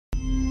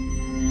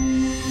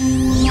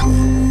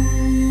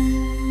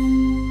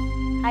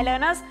Hi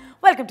learners,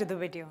 welcome to the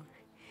video.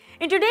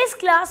 In today's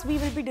class, we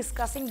will be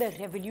discussing the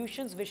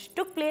revolutions which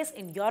took place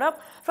in Europe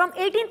from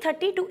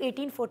 1830 to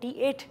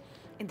 1848.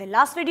 In the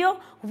last video,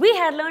 we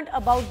had learned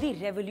about the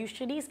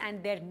revolutionaries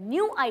and their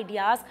new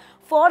ideas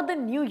for the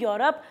new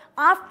Europe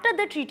after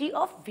the Treaty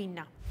of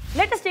Vienna.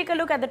 Let us take a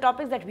look at the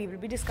topics that we will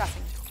be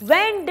discussing.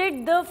 When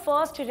did the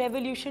first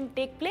revolution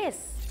take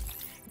place?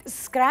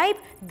 Describe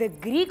the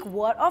Greek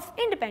War of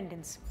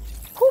Independence.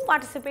 Who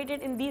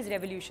participated in these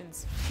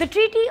revolutions? The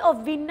Treaty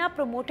of Vienna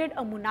promoted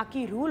a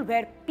monarchy rule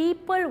where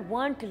people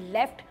weren't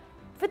left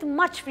with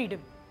much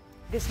freedom.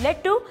 This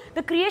led to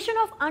the creation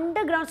of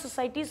underground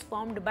societies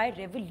formed by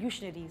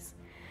revolutionaries.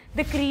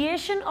 The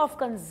creation of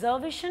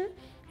conservation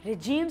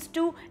regimes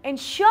to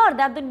ensure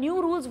that the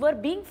new rules were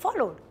being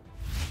followed.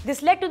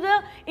 This led to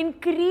the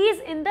increase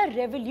in the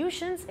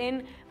revolutions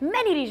in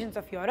many regions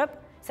of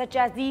Europe, such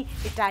as the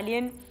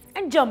Italian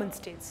and German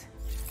states,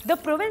 the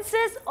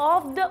provinces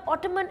of the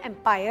Ottoman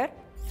Empire,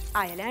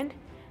 Ireland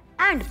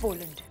and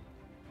Poland.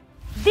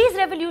 These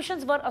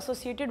revolutions were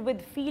associated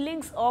with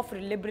feelings of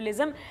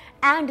liberalism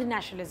and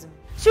nationalism.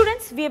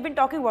 Students, we have been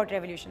talking about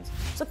revolutions.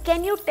 So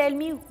can you tell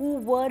me who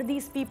were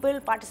these people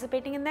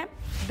participating in them?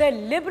 The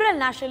liberal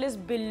nationalists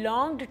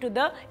belonged to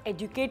the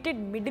educated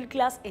middle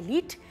class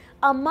elite,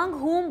 among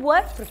whom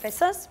were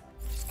professors,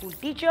 school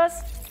teachers,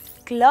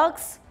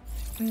 clerks,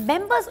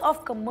 members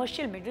of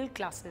commercial middle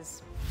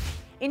classes.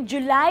 In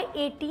July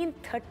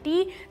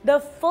 1830,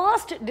 the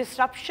first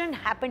disruption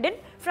happened in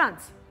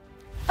France.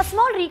 A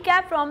small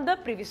recap from the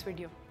previous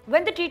video.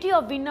 When the Treaty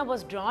of Vienna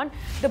was drawn,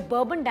 the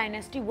Bourbon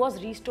dynasty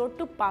was restored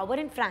to power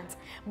in France.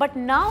 But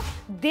now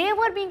they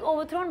were being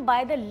overthrown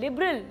by the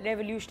liberal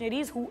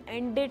revolutionaries who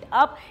ended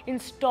up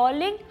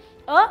installing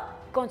a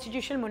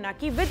constitutional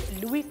monarchy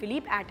with Louis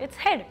Philippe at its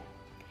head.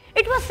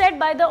 It was said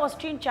by the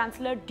Austrian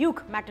Chancellor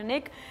Duke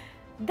Metternich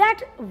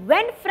that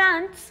when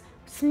France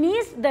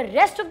sneezed, the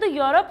rest of the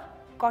Europe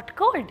caught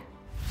cold.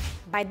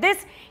 By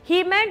this,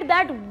 he meant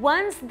that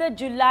once the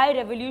July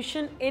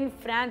Revolution in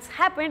France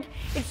happened,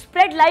 it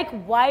spread like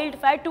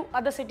wildfire to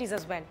other cities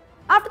as well.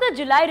 After the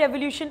July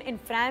Revolution in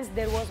France,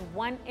 there was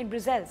one in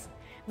Brussels,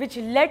 which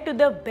led to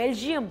the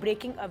Belgium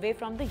breaking away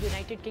from the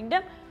United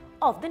Kingdom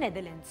of the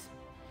Netherlands.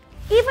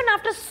 Even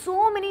after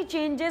so many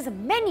changes,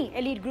 many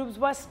elite groups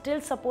were still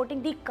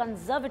supporting the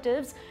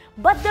conservatives,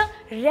 but the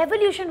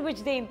revolution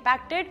which they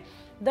impacted,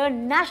 the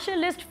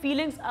nationalist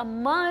feelings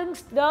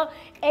amongst the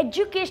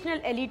educational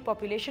elite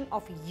population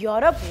of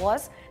Europe,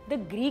 was the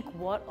Greek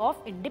War of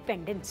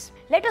Independence.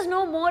 Let us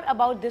know more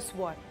about this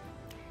war.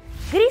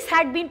 Greece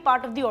had been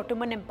part of the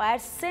Ottoman Empire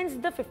since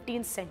the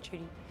 15th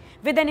century.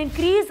 With an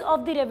increase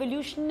of the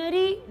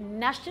revolutionary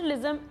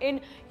nationalism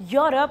in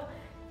Europe,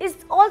 it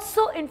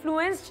also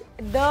influenced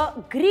the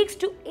Greeks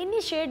to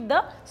initiate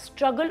the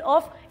struggle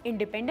of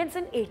independence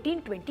in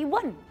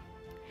 1821.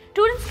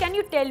 Students, can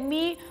you tell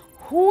me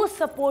who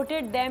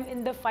supported them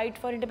in the fight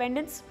for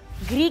independence?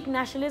 Greek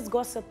nationalists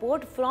got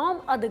support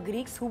from other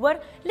Greeks who were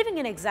living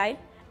in exile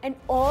and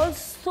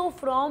also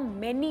from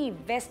many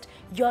West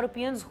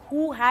Europeans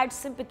who had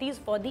sympathies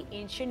for the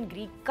ancient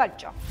Greek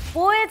culture.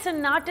 Poets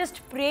and artists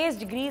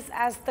praised Greece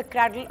as the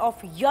cradle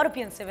of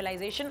European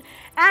civilization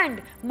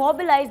and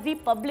mobilized the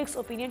public's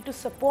opinion to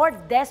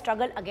support their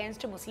struggle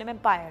against a Muslim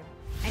empire.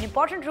 An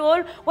important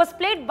role was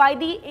played by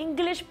the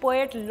English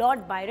poet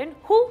Lord Byron,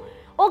 who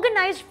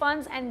organized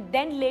funds and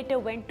then later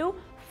went to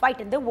fight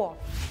in the war.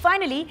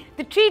 Finally,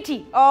 the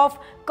Treaty of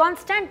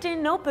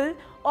Constantinople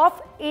of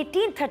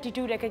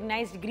 1832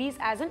 recognized Greece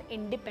as an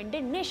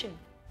independent nation.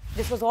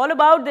 This was all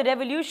about the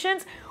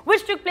revolutions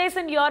which took place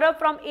in Europe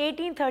from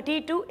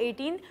 1830 to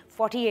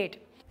 1848.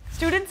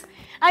 Students,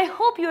 I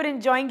hope you are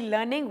enjoying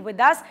learning with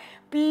us.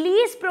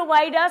 Please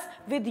provide us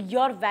with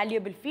your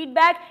valuable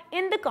feedback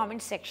in the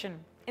comment section.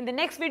 In the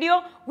next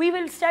video, we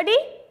will study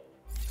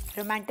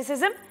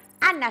Romanticism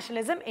and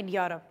nationalism in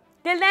Europe.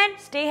 Till then,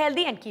 stay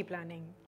healthy and keep learning.